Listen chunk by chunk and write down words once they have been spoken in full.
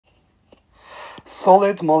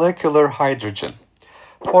Solid molecular hydrogen.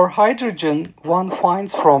 For hydrogen, one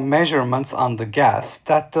finds from measurements on the gas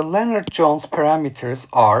that the Lennard-Jones parameters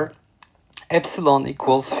are epsilon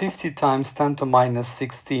equals 50 times 10 to minus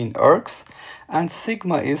 16 ergs and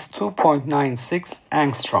sigma is 2.96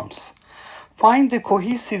 angstroms. Find the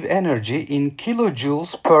cohesive energy in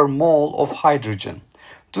kilojoules per mole of hydrogen.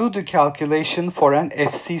 Do the calculation for an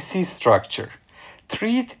FCC structure.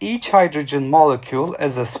 Treat each hydrogen molecule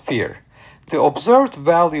as a sphere. The observed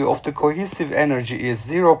value of the cohesive energy is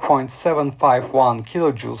 0.751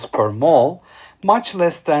 kilojoules per mole, much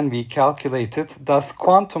less than we calculated, thus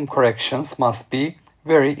quantum corrections must be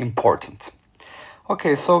very important.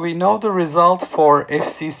 Okay, so we know the result for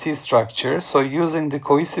FCC structure. So using the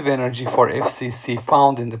cohesive energy for FCC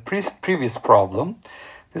found in the previous problem,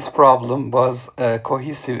 this problem was a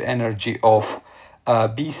cohesive energy of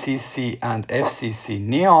BCC and FCC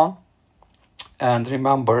neon. And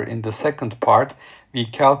remember, in the second part, we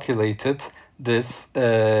calculated this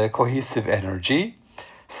cohesive energy.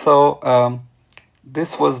 So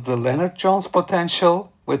this was the Lennard-Jones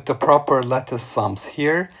potential with the proper lattice sums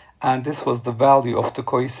here. And this was the value of the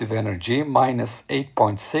cohesive energy, minus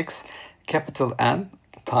 8.6 capital N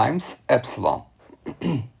times epsilon.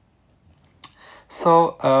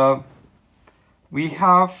 So we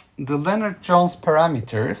have the Lennard-Jones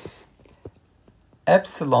parameters.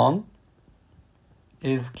 Epsilon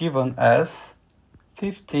is given as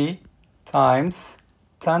 50 times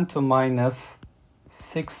 10 to minus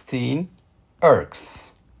 16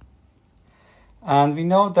 ergs. And we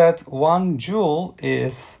know that 1 joule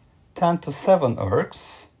is 10 to 7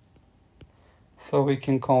 ergs. So we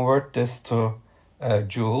can convert this to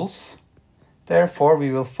joules. Therefore, we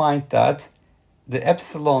will find that the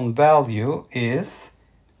epsilon value is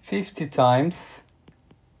 50 times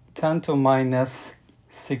 10 to minus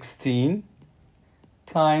 16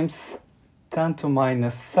 times 10 to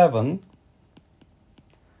minus 7,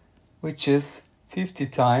 which is 50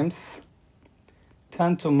 times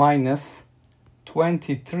 10 to minus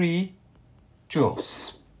 23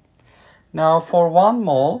 joules. Now for 1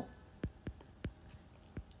 mole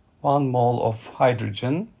of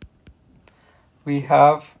hydrogen, we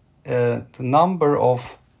have the number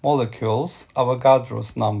of molecules,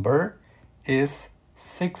 Avogadro's number, is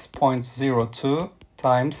 6.02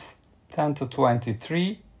 times 10 to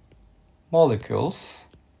 23 molecules.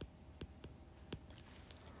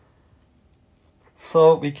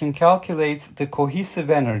 So we can calculate the cohesive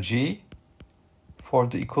energy for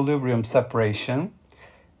the equilibrium separation.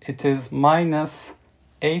 It is minus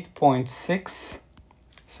 8.6.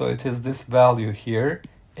 So it is this value here,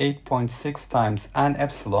 8.6 times N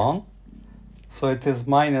epsilon. So it is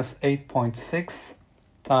minus 8.6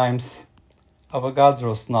 times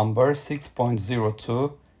Avogadro's number,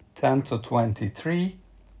 6.02, 10 to 23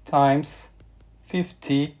 times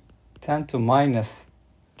 50, 10 to minus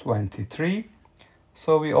 23.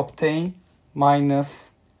 So we obtain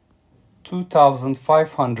minus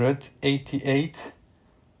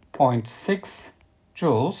 2588.6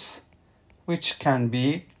 joules, which can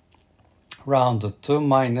be rounded to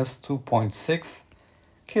minus 2.6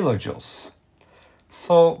 kilojoules.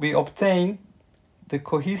 So we obtain the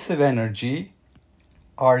cohesive energy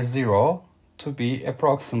R0 to be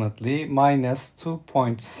approximately minus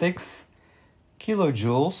 2.6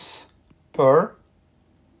 kilojoules per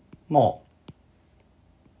mole.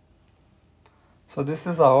 So this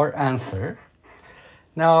is our answer.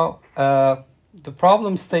 Now, the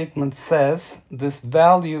problem statement says this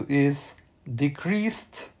value is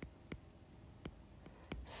decreased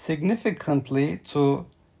significantly to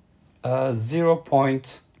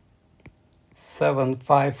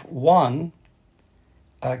 0.751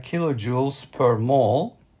 kilojoules per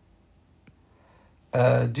mole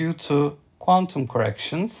due to quantum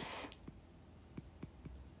corrections.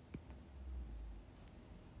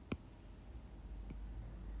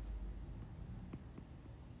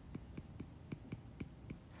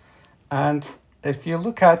 And if you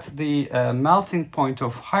look at the melting point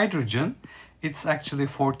of hydrogen, it's actually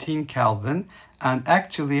 14 Kelvin, and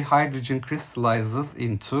actually hydrogen crystallizes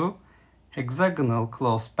into hexagonal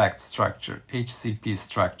close-packed structure, HCP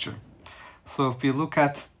structure. So if you look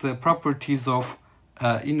at the properties of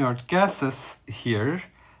inert gases here,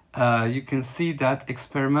 you can see that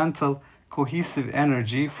experimental cohesive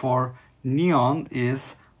energy for neon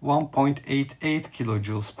is 1.88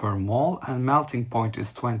 kilojoules per mole, and melting point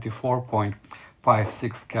is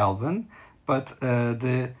 24.56 Kelvin. But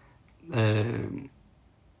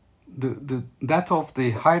that of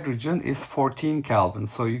the hydrogen is 14 Kelvin.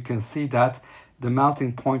 So you can see that the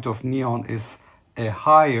melting point of neon is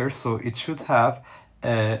higher, so it should have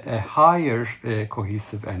a higher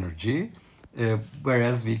cohesive energy.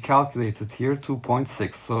 whereas we calculated here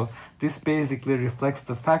 2.6. So this basically reflects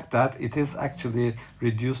the fact that it is actually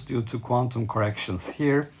reduced due to quantum corrections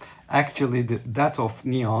here. Actually, that of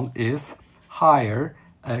neon is higher,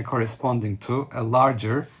 corresponding to a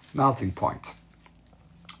larger melting point.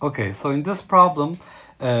 Okay, so in this problem,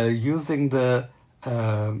 using the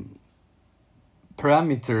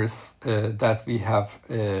parameters that we have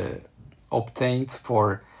obtained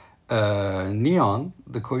for neon,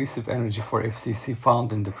 the cohesive energy for FCC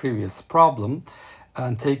found in the previous problem,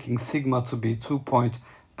 and taking sigma to be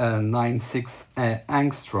 2.96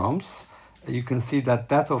 angstroms, you can see that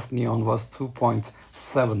that of neon was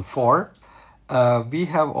 2.74. We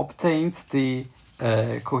have obtained the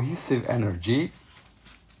cohesive energy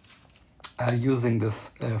using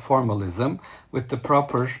this formalism with the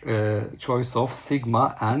proper choice of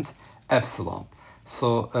sigma and epsilon.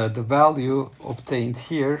 So the value obtained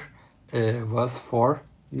here was for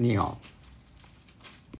neon.